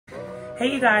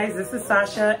Hey you guys, this is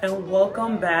Sasha and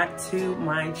welcome back to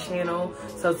my channel.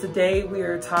 So today we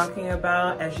are talking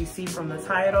about, as you see from the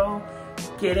title,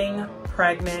 getting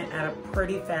pregnant at a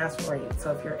pretty fast rate.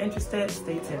 So if you're interested,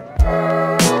 stay tuned.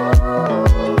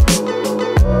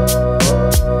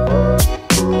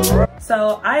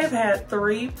 So I have had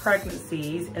 3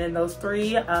 pregnancies, and in those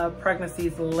 3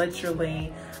 pregnancies,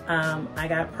 literally, I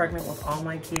got pregnant with all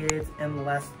my kids in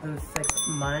less than 6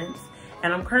 months.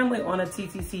 And I'm currently on a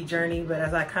TTC journey, but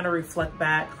as I kind of reflect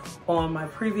back on my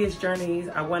previous journeys,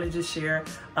 I want to just share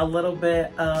a little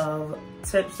bit of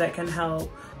tips that can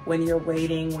help when you're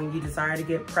waiting, when you desire to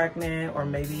get pregnant, or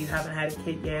maybe you haven't had a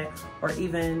kid yet, or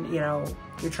even, you know,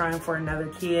 you're trying for another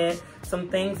kid. Some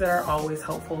things that are always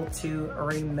helpful to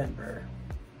remember.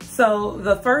 So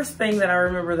the first thing that I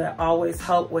remember that always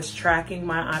helped was tracking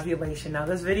my ovulation. Now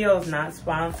this video is not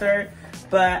sponsored,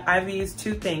 but I've used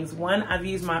 2 things. One, I've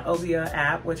used my Ovia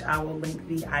app, which I will link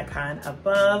the icon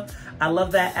above. I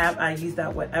love that app. I use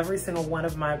that with every single one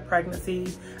of my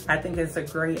pregnancies. I think it's a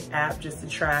great app just to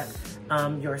track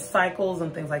your cycles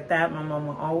and things like that. My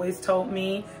mama always told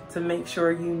me to make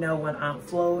sure you know when Aunt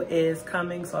Flo is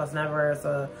coming, so it's never a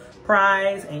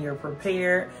surprise and you're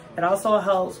prepared. It also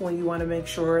helps when you want to make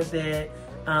sure that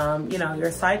you know,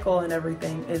 your cycle and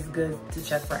everything is good, to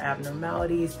check for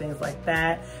abnormalities, things like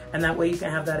that. And that way you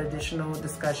can have that additional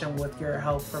discussion with your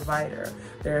health provider.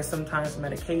 There are sometimes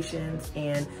medications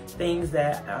and things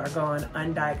that are going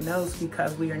undiagnosed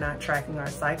because we are not tracking our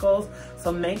cycles.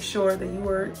 So make sure that you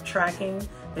are tracking.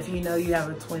 If you know you have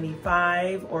a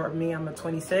 25, or me, I'm a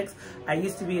 26. I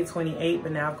used to be a 28,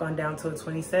 but now I've gone down to a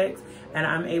 26, and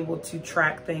I'm able to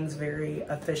track things very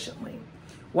efficiently.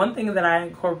 One thing that I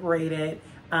incorporated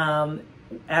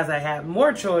as I had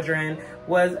more children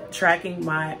was tracking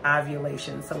my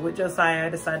ovulation. So with Josiah, I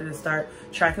decided to start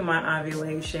tracking my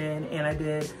ovulation, and I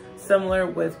did similar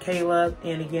with Caleb,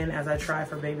 and again as I try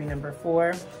for baby number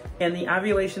 4. And the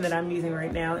ovulation that I'm using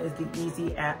right now is the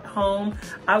Easy at Home.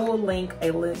 I will link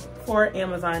a link for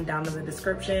Amazon down in the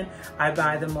description. I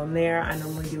buy them on there. I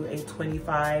normally do a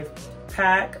 25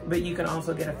 pack, but you can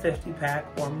also get a 50 pack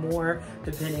or more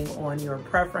depending on your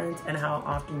preference and how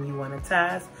often you want to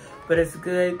test. But it's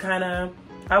good, kind of,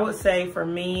 I would say for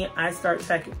me, I start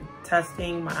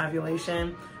testing my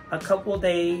ovulation a couple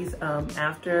days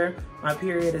after my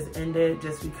period is ended,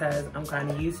 just because I'm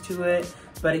kind of used to it.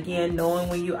 But again, knowing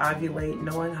when you ovulate,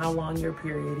 knowing how long your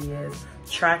period is,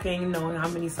 tracking, knowing how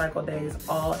many cycle days,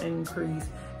 all increase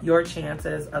your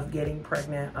chances of getting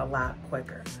pregnant a lot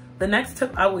quicker. The next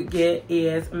tip I would get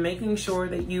is making sure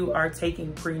that you are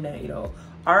taking prenatal.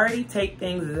 Already take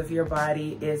things as if your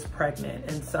body is pregnant.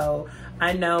 And so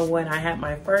I know when I had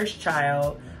my first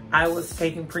child, I was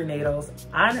taking prenatals,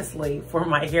 honestly, for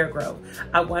my hair growth.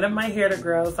 I wanted my hair to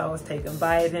grow, so I was taking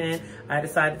biotin. I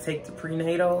decided to take the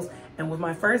prenatals. And with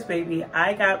my first baby,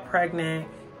 I got pregnant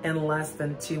in less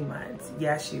than 2 months.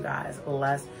 Yes, you guys,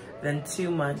 less than 2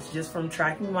 months, just from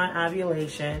tracking my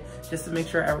ovulation, just to make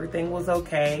sure everything was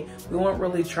okay. We weren't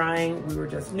really trying, we were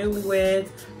just newlyweds.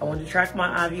 I wanted to track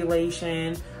my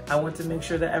ovulation. I want to make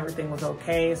sure that everything was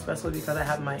okay, especially because I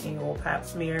have my annual pap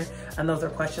smear, and those are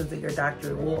questions that your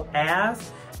doctor will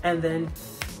ask. And then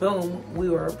boom, we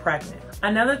were pregnant.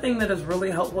 Another thing that is really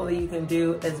helpful that you can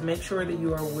do is make sure that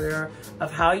you are aware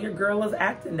of how your girl is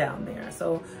acting down there.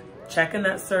 So checking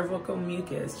that cervical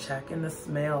mucus, checking the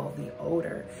smell, the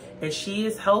odor. If she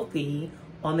is healthy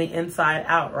on the inside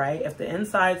out, right? If the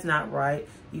inside's not right,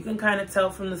 you can kind of tell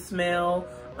from the smell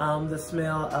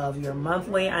of your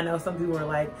monthly. I know some people are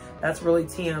like, that's really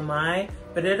TMI,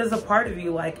 but it is a part of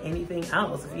you like anything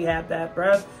else. If you have bad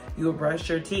breath, you will brush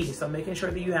your teeth. So making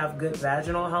sure that you have good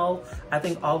vaginal health, I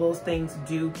think all those things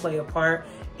do play a part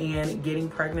in getting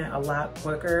pregnant a lot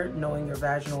quicker, knowing your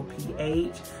vaginal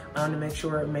pH, to make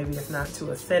sure maybe it's not too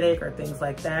acidic or things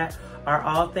like that, are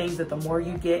all things that the more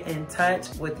you get in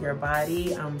touch with your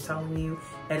body, I'm telling you,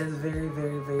 it is very,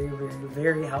 very, very, very,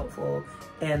 very helpful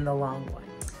in the long run.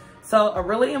 So a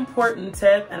really important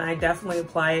tip, and I definitely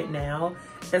apply it now,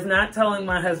 is not telling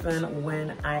my husband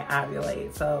when I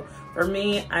ovulate. So for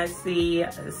me, I see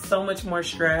so much more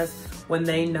stress when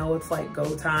they know it's like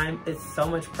go time. It's so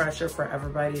much pressure for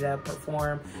everybody to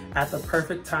perform at the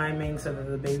perfect timing so that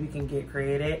the baby can get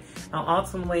created. And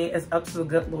ultimately, it's up to the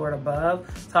good Lord above.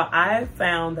 So I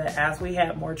found that as we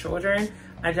had more children,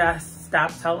 I just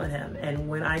stopped telling him. And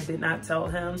when I did not tell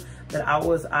him that I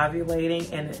was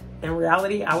ovulating, and in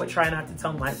reality, I would try not to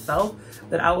tell myself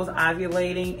that I was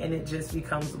ovulating, and it just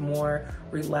becomes more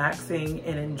relaxing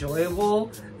and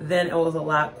enjoyable, then it was a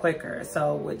lot quicker.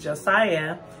 So with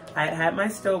Josiah, I had my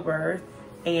stillbirth,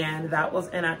 and that was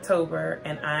in October,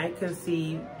 and I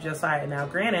conceived Josiah. Now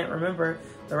granted, remember,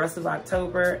 the rest of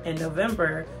October and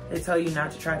November, they tell you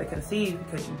not to try to conceive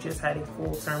because you just had a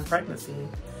full-term pregnancy.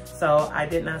 So I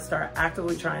did not start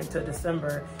actively trying till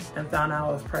December, and found out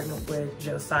I was pregnant with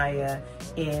Josiah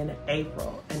in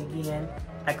April. And again,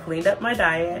 I cleaned up my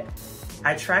diet,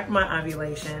 I tracked my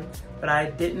ovulation, but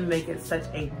I didn't make it such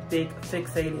a big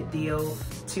fixated deal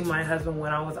to my husband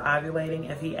when I was ovulating.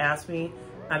 If he asked me,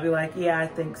 I'd be like, yeah, I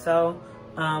think so.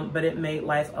 But it made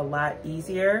life a lot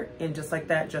easier. And just like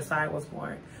that, Josiah was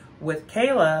born. With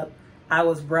Caleb, I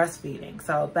was breastfeeding.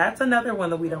 So that's another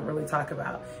one that we don't really talk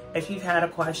about. If you've had a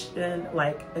question,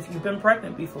 like if you've been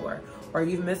pregnant before, or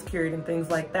you've miscarried and things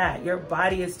like that, your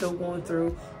body is still going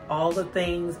through all the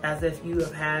things as if you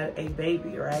have had a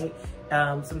baby, right?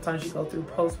 Sometimes you go through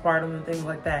postpartum and things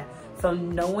like that. So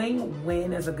knowing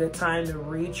when is a good time to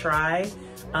retry,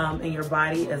 and your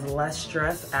body is less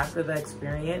stressed after the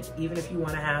experience, even if you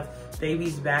want to have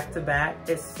babies back to back,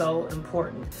 it's so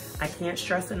important. I can't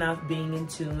stress enough being in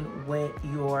tune with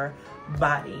your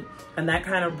body. And that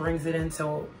kind of brings it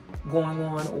into going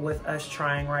on with us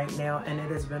trying right now, and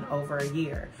it has been over a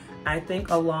year. I think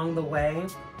along the way,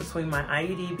 between my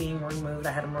IUD being removed,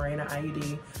 I had a Mirena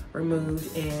IUD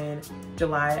removed in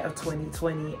July of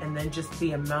 2020, and then just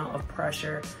the amount of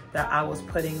pressure that I was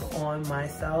putting on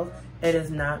myself, it has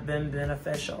not been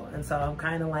beneficial. And so I'm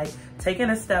kind of like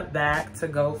taking a step back to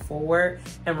go forward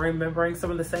and remembering some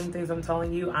of the same things I'm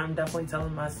telling you. I'm definitely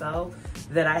telling myself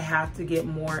that I have to get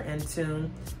more in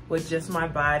tune with just my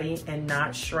body and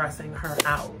not stressing her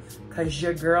out, because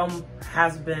your girl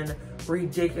has been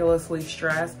ridiculously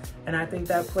stressed, and I think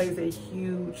that plays a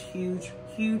huge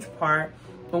part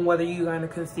on whether you're going to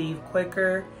conceive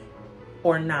quicker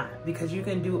or not, because you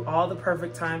can do all the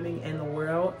perfect timing in the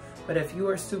world, but if you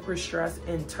are super stressed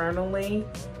internally,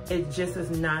 it just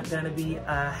is not going to be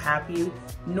a happy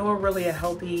nor really a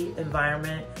healthy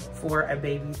environment for a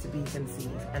baby to be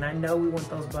conceived. And I know we want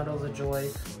those bundles of joy.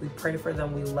 We pray for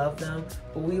them, we love them,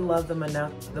 but we love them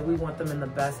enough that we want them in the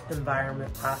best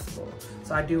environment possible.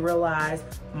 So I do realize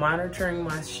monitoring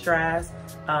my stress,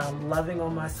 loving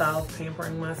on myself,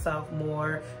 pampering myself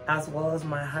more, as well as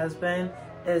my husband,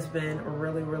 has been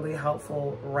really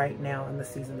helpful right now in the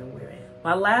season that we're in.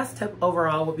 My last tip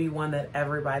overall would be one that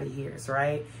everybody hears,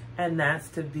 right? And that's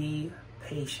to be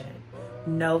patient.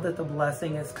 Know that the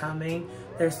blessing is coming.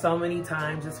 There's so many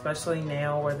times, especially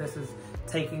now, where this is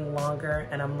taking longer,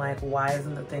 and I'm like, why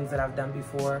isn't the things that I've done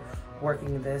before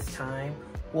working this time?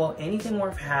 Well, anything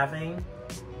worth having,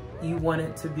 you want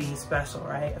it to be special,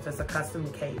 right? If it's a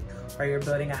custom cake or you're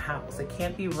building a house, it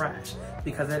can't be rushed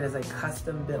because it is a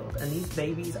custom build. And these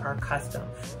babies are custom.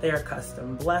 They are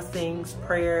custom blessings,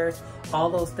 prayers,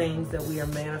 all those things that we are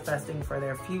manifesting for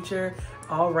their future,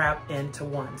 all wrapped into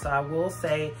one. So I will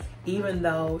say, even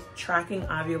though tracking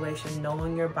ovulation,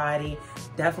 knowing your body,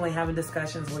 definitely having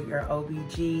discussions with your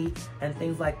OBG and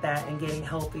things like that, and getting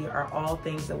healthy are all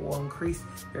things that will increase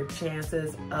your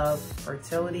chances of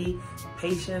fertility.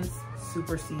 Patience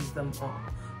supersedes them all,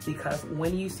 because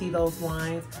when you see those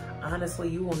lines, honestly,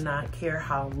 you will not care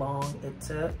how long it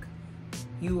took.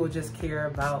 You will just care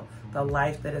about the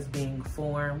life that is being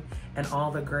formed and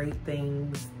all the great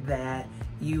things that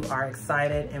you are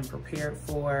excited and prepared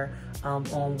for,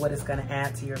 on what it's gonna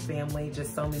add to your family.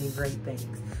 Just so many great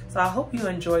things. So I hope you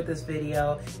enjoyed this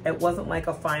video. It wasn't like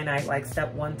a finite, like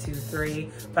step 1, 2, 3,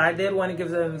 but I did want to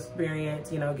give them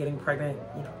experience, you know, getting pregnant,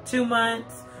 2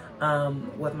 months,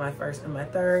 with my first and my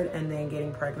third, and then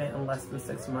getting pregnant in less than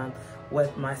 6 months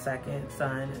with my second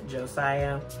son,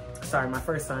 Josiah. Sorry, my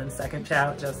first son, second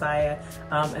child, Josiah.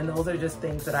 And those are just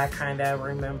things that I kind of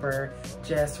remember.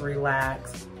 Just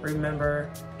relax. Remember,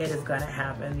 it is gonna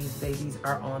happen. These babies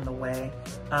are on the way.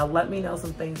 Let me know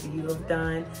some things that you have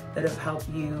done that have helped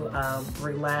you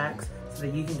relax, so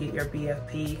that you can get your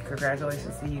BFP.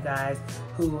 Congratulations to you guys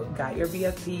who got your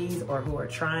BFPs or who are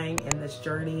trying in this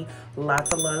journey.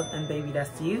 Lots of love and baby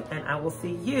dust to you, and I will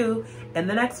see you in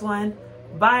the next one.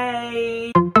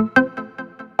 Bye.